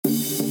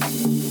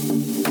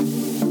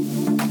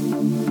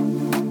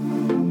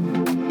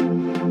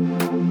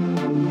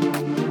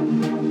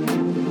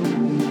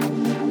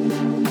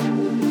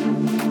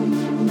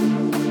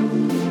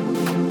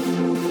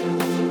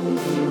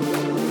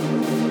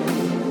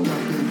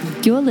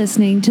You're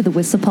listening to the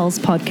Whistler Pulse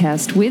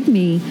podcast with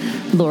me,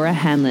 Laura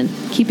Hanlon,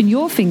 keeping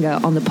your finger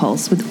on the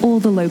pulse with all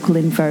the local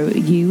info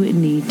you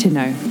need to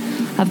know.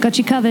 I've got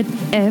you covered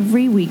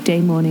every weekday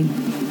morning.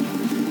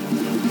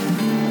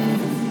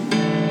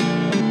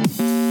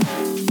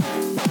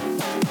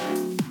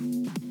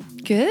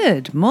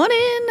 Good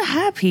morning.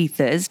 Happy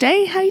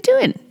Thursday. How you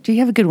doing? Do you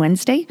have a good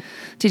Wednesday?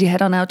 Did you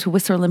head on out to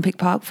Whistler Olympic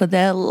Park for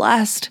their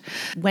last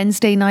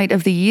Wednesday night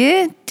of the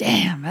year?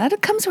 Damn,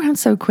 that comes around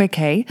so quick,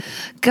 hey?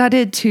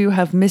 Gutted to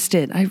have missed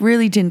it. I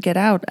really didn't get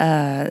out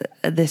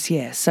this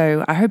year,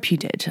 so I hope you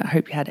did. I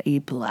hope you had a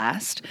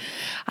blast.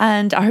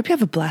 And I hope you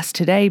have a blast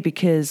today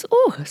because,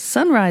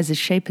 sunrise is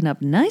shaping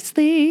up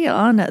nicely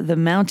on the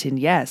mountain.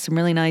 Yeah, some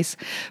really nice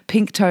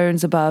pink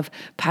tones above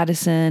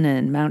Patterson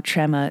and Mount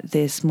Tremor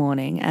this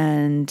morning,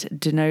 and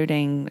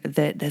denoting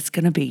that there's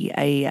going to be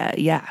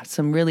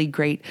some really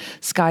great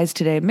skies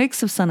today. A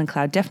mix of sun and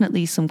cloud,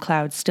 definitely some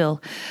clouds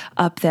still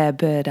up there,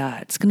 but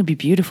it's going to be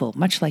beautiful,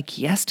 much like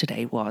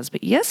yesterday was.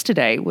 But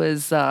yesterday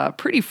was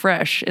pretty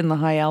fresh in the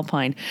high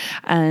alpine,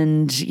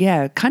 and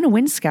kind of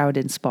wind scoured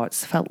in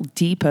spots. Felt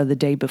deeper the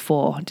day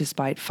before,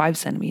 despite 5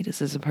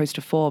 centimeters as opposed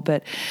to 4.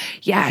 But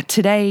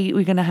today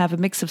we're going to have a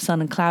mix of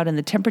sun and cloud, and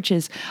the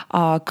temperatures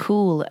are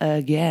cool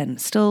again.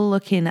 Still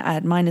looking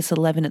at minus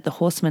 11 at the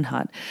Horseman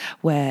Hut,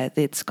 where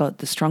it's got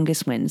the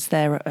strongest winds.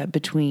 They're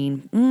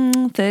between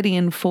 30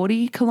 and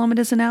 40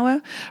 kilometers an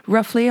hour,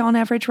 roughly on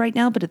average right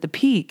now. But at the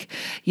peak,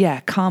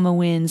 calmer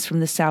winds from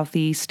the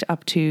southeast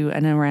up to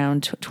and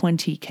around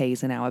 20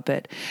 k's an hour,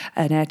 but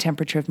an air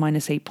temperature of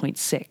minus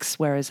 8.6,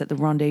 whereas at the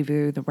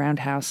Rendezvous, the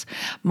Roundhouse,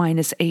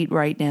 minus 8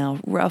 right now,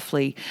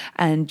 roughly,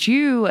 and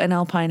due an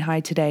alpine high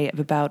today of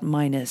about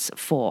minus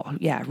 4.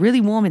 Yeah,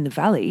 really warm in the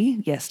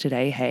valley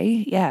yesterday,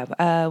 hey?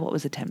 What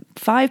was the temp?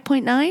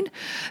 5.9?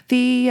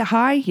 The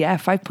high?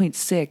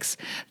 5.6,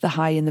 the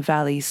high in the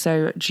valley.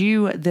 So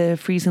due the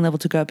freezing level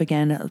to go up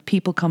again,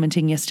 people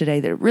commenting yesterday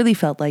that it really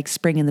felt like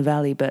spring in the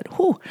valley, but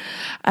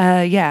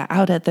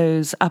out at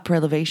those upper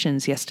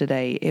elevations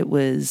yesterday, it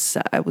was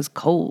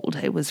cold,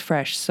 it was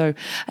fresh. So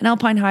an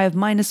alpine high of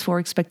minus 4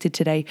 expected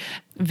today.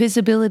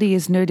 Visibility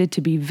is noted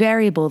to be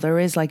variable. There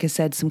is, like I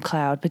said, some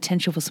cloud,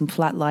 potential for some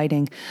flat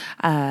lighting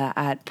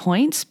at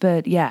points,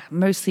 but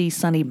mostly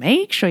sunny.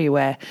 Make sure you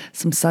wear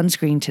some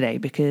sunscreen today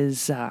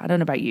because I don't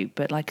know about you,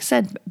 but like I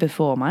said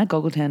before, my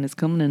goggle tan is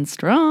coming in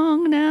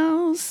strong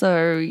now.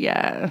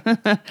 So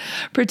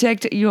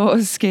protect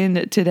your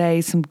skin today.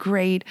 Some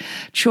great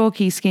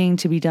chalky skiing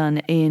to be done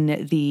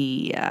in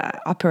the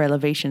upper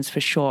elevations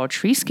for sure.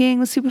 Tree skiing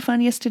was super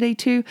fun yesterday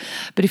too,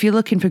 but if you're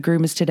looking for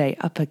groomers today,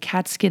 Upper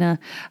Cat Skinner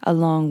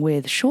along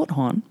with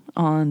Shorthorn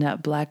on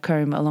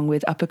Blackcomb, along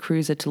with Upper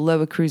Cruiser to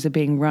Lower Cruiser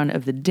being run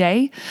of the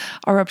day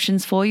are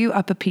options for you.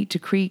 Upper Peak to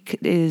Creek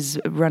is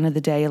run of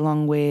the day,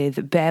 along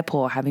with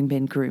Bearpaw having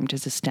been groomed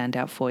as a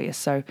standout for you.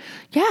 So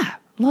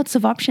lots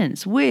of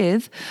options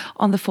with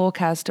on the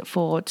forecast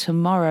for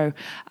tomorrow.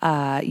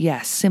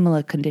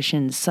 Similar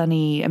conditions,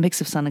 sunny, a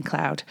mix of sun and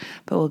cloud,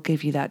 but we'll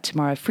give you that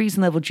tomorrow.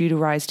 Freezing level due to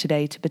rise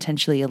today to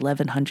potentially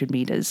 1,100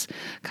 meters,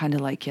 kind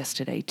of like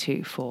yesterday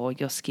too for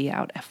your ski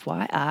out,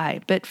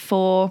 FYI. But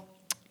for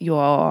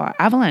your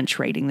avalanche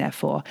rating,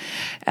 therefore,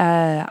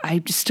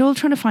 I'm still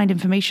trying to find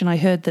information. I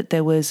heard that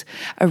there was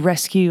a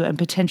rescue and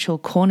potential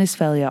cornice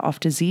failure off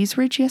Disease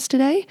Ridge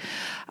yesterday.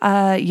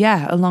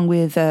 Along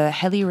with a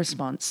heli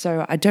response.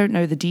 So I don't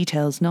know the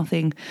details,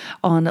 nothing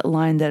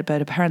online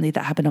but apparently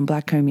that happened on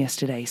Blackcomb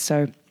yesterday.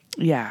 So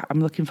I'm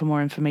looking for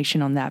more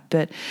information on that.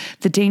 But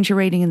the danger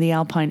rating in the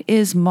Alpine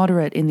is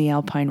moderate in the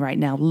Alpine right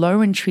now, low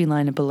in tree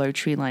line and below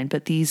tree line.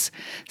 But these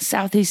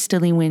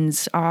southeasterly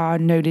winds are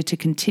noted to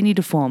continue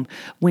to form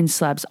wind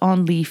slabs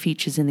on lee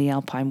features in the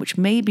Alpine, which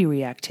may be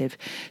reactive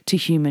to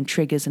human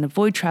triggers, and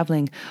avoid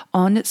traveling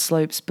on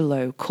slopes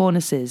below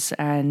cornices.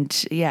 And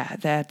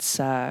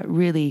that's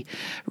really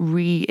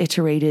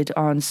reiterated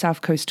on South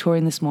Coast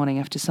Touring this morning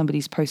after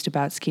somebody's post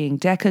about skiing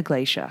Decker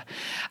Glacier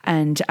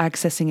and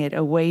accessing it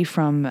away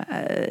from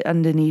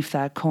underneath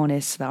that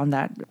cornice on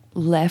that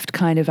left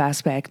kind of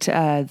aspect,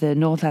 the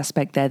north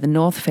aspect there, the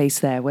north face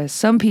there, where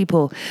some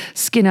people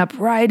skin up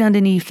right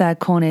underneath that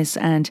cornice,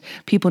 and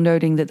people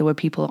noting that there were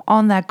people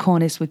on that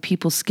cornice with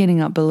people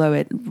skinning up below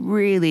it.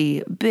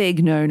 Really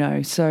big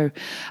no-no. So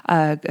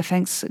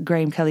thanks,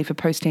 Graham Kelly, for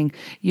posting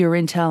your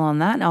intel on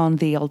that, on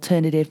the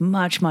alternative,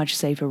 much, much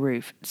safer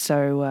route.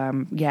 So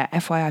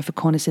FYI for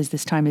cornices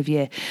this time of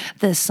year,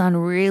 the sun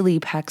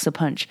really packs a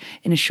punch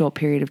in a short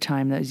period of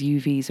time. Those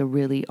UVs are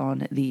really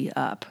on the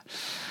up.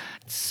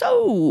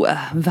 So,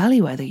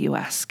 valley weather, you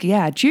ask?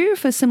 Due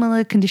for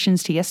similar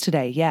conditions to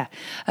yesterday.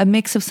 A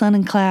mix of sun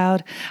and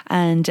cloud,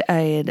 and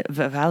a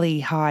valley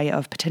high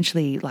of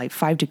potentially like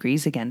 5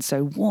 degrees again.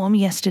 So warm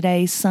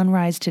yesterday.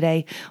 Sunrise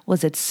today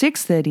was at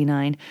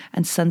 6:39,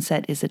 and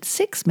sunset is at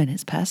 6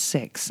 minutes past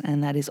 6.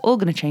 And that is all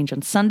going to change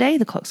on Sunday.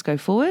 The clocks go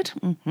forward.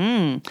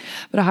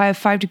 But a high of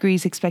 5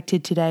 degrees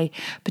expected today,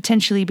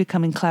 potentially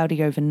becoming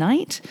cloudy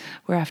overnight.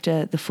 We're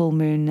after the full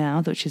moon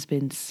now, which has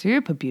been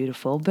super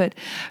beautiful. But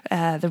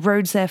the road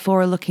roads,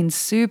 therefore, are looking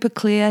super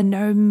clear.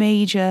 No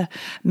major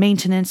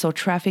maintenance or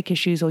traffic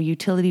issues or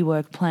utility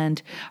work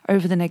planned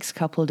over the next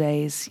couple of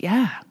days.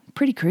 Yeah.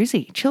 Pretty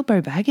cruisy.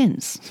 Chilbo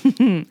Baggins.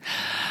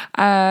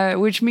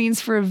 Which means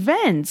for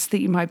events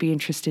that you might be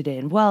interested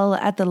in, well,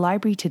 at the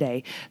library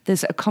today,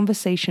 there's a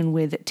conversation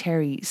with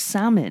Terry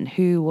Salmon,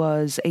 who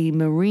was a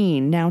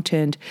Marine, now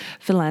turned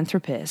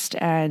philanthropist.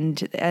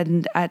 And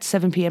at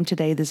 7 p.m.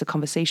 today, there's a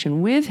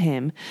conversation with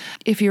him.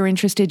 If you're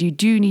interested, you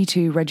do need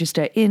to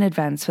register in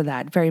advance for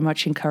that. Very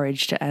much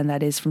encouraged. And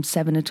that is from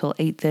 7 until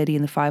 8:30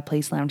 in the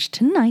Fireplace Lounge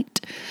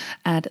tonight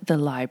at the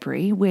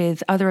library.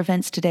 With other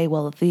events today,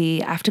 well,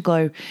 the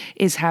Afterglow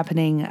is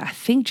happening, I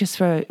think, just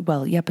for,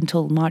 up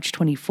until March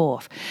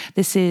 24th.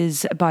 This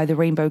is by the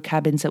Rainbow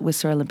Cabins at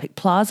Whistler Olympic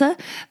Plaza.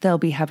 They'll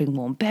be having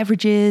warm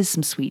beverages,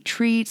 some sweet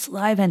treats,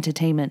 live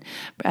entertainment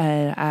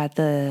at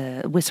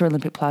the Whistler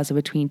Olympic Plaza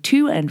between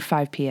 2 and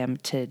 5 p.m.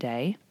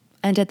 today.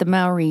 And at the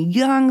Maori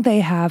Young,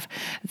 they have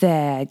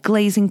their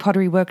glazing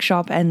pottery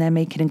workshop, and they're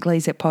making and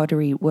glaze it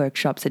pottery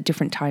workshops at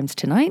different times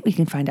tonight. We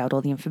can find out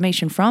all the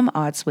information from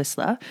Arts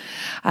Whistler.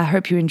 I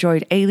hope you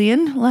enjoyed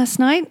Alien last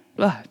night.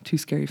 Too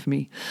scary for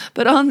me.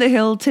 But on the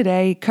hill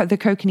today, the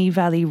Kokanee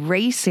Valley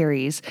Race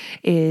Series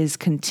is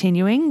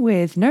continuing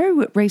with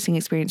no racing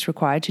experience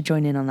required to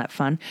join in on that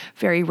fun.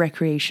 Very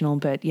recreational,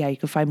 but yeah, you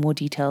can find more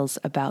details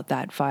about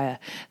that via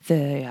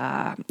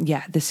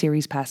the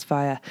Series Pass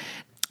via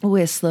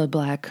Whistler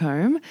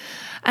Blackcomb.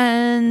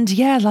 And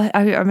yeah, like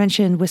I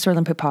mentioned Whistler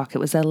Olympic Park. It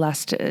was their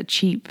last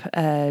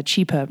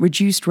cheaper,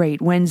 reduced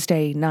rate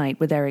Wednesday night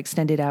with their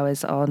extended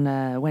hours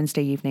on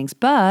Wednesday evenings.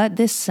 But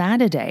this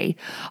Saturday,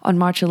 on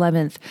March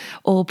 11th,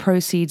 all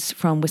proceeds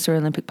from Whistler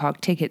Olympic Park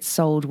tickets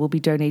sold will be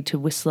donated to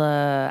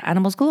Whistler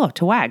Animals Galore,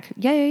 to WAG.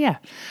 Yeah.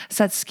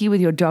 So that's Ski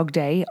With Your Dog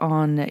Day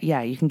on,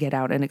 you can get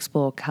out and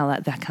explore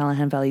the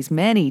Callahan Valley's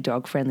many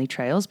dog-friendly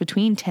trails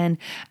between 10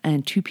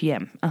 and 2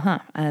 p.m.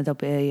 There'll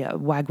be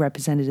WAG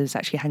representatives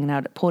actually hanging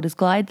out at Porter's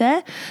Glide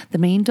there, the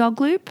main dog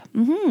loop.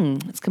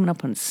 It's coming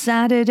up on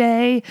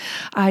Saturday.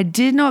 I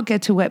did not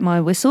get to wet my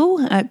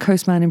whistle at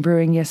Coast Mountain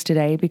Brewing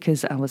yesterday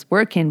because I was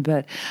working,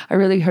 but I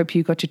really hope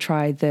you got to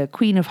try the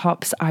Queen of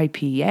Hops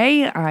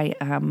IPA. I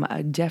am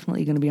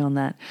definitely going to be on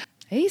that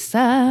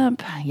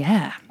ASAP.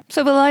 Yeah.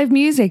 So for live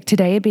music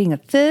today being a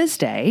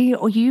Thursday,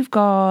 or you've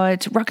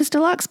got Ruckus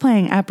Deluxe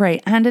playing at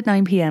Bray and at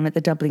 9 p.m. at the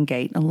Dublin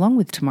Gate, along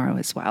with tomorrow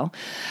as well.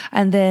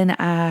 And then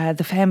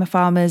the Family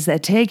Farmers, they're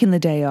taking the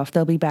day off.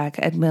 They'll be back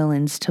at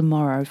Millins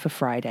tomorrow for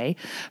Friday.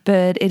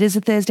 But it is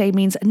a Thursday,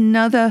 means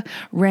another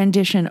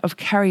rendition of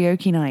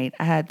karaoke night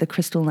at the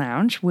Crystal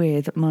Lounge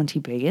with Monty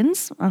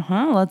Biggins.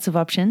 Lots of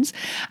options.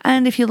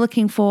 And if you're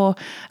looking for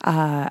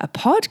a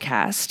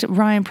podcast,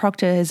 Ryan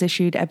Proctor has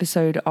issued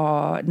episode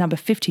number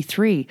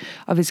 53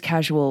 of his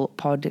Casual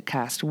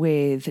podcast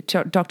with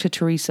Dr.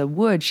 Teresa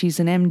Wood. She's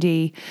an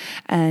MD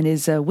and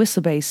is a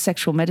Whistler-based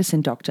sexual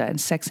medicine doctor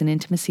and sex and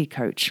intimacy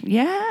coach.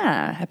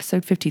 Yeah,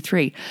 episode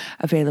 53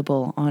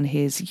 available on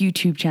his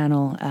YouTube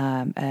channel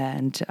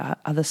and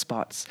other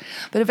spots.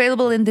 But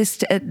available in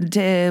this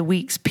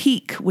week's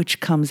Peak,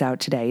 which comes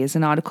out today, is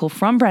an article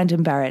from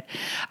Brandon Barrett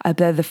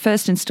about the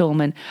first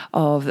installment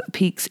of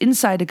Peak's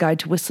Insider Guide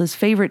to Whistler's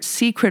favorite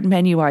secret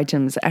menu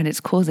items, and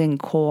it's causing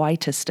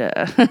quite a stir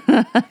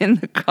in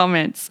the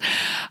comments.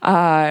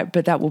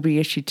 But that will be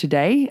issued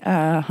today.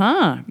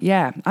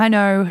 Yeah, I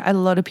know a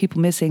lot of people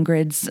miss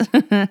Ingrid's.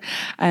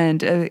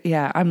 And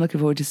I'm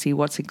looking forward to see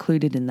what's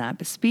included in that.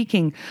 But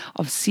speaking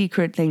of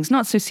secret things,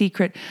 not so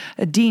secret,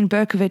 Dean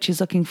Berkovich is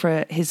looking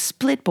for his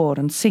split board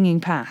on Singing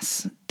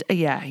Pass.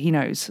 Yeah, he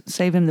knows.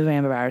 Save him the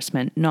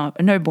embarrassment. No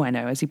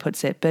bueno, as he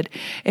puts it. But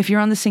if you're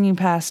on the Singing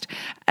Pass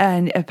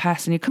and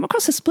you come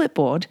across a split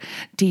board,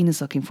 Dean is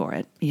looking for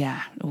it.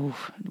 Yeah. Ooh,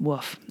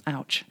 woof.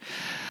 Ouch.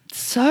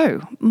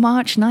 So,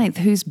 March 9th,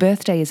 whose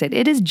birthday is it?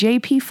 It is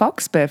JP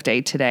Fox's birthday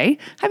today.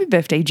 Happy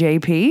birthday,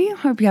 JP.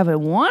 Hope you have a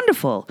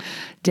wonderful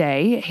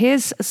day.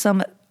 Here's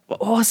some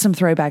awesome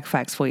throwback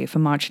facts for you for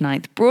March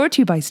 9th, brought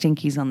to you by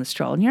Stinkies on the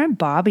Stroll. And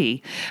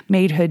Barbie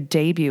made her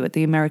debut at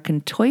the American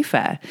Toy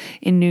Fair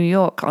in New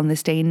York on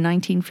this day in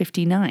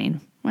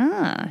 1959.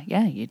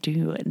 Yeah, you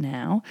do it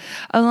now.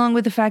 Along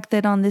with the fact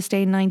that on this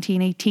day in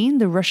 1918,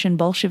 the Russian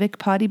Bolshevik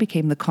Party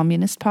became the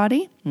Communist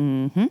Party. But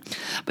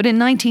in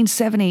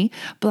 1970,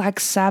 Black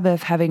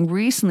Sabbath, having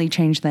recently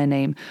changed their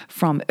name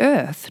from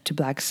Earth to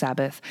Black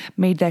Sabbath,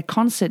 made their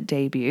concert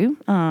debut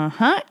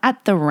at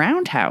the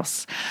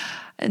Roundhouse.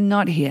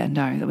 Not here,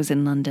 no. That was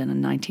in London in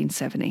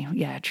 1970.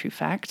 Yeah, true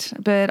fact.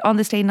 But on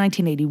this day in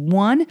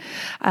 1981,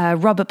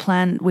 Robert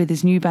Plant with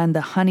his new band,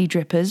 the Honey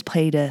Drippers,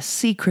 played a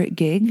secret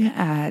gig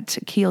at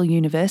Keele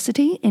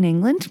University in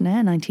England.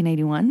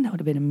 1981. That would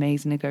have been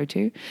amazing to go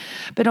to.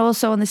 But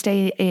also on this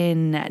day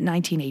in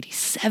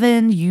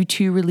 1987,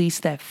 U2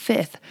 released their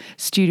fifth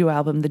studio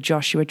album, The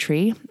Joshua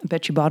Tree. I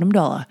bet you bottom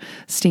dollar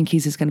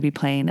Stinkies is going to be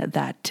playing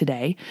that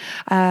today.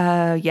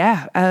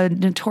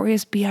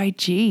 Notorious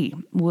B.I.G.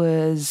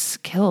 was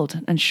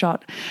killed and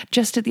shot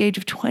just at the age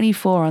of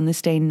 24 on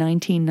this day in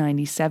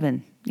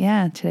 1997.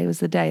 Yeah, today was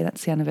the day.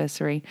 That's the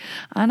anniversary.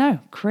 I know,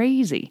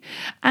 crazy.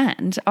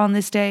 And on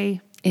this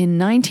day In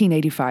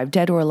 1985,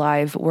 Dead or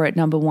Alive were at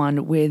number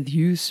one with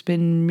You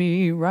Spin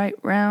Me Right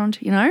Round,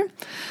 you know?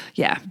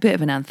 Yeah, bit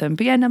of an anthem.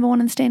 But yeah, number one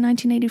in the state in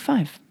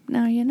 1985.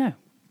 Now you know.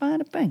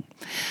 Bada bing.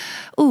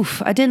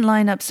 Oof, I didn't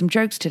line up some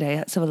jokes today.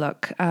 Let's have a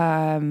look.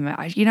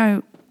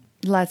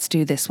 Let's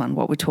do this one,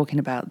 what we're talking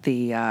about,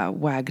 the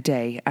WAG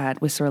day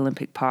at Whistler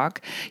Olympic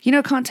Park.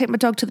 Can't take my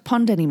dog to the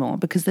pond anymore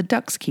because the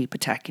ducks keep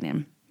attacking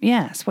him.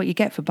 Yeah, that's what you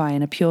get for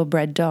buying a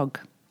purebred dog.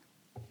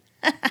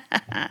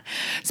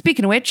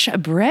 Speaking of which,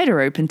 bread are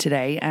open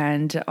today,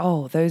 and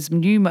those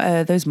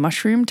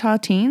mushroom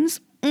tartines,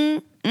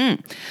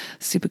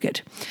 super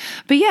good.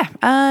 But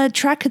yeah,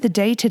 track of the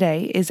day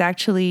today is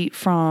actually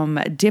from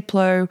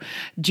Diplo,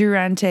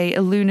 Durante,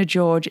 Aluna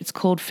George. It's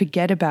called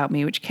 "Forget About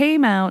Me," which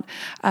came out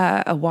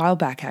a while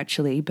back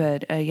actually,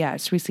 but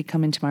it's recently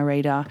come into my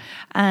radar,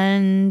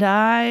 and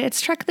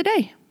it's track of the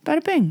day.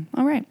 Bada bing.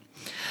 All right.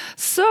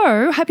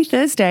 So, happy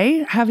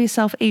Thursday. Have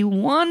yourself a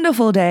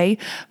wonderful day.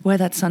 Wear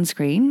that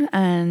sunscreen.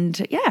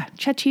 And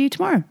chat to you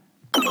tomorrow.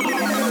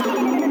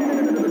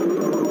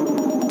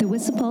 The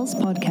Whistle Pulse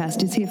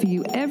podcast is here for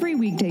you every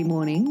weekday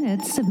morning at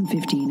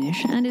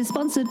 7:15ish and is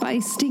sponsored by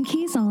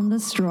Stinkies on the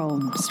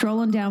Stroll. Stroll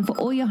on down for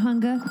all your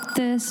hunger,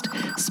 thirst,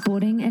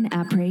 sporting and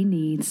après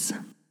needs.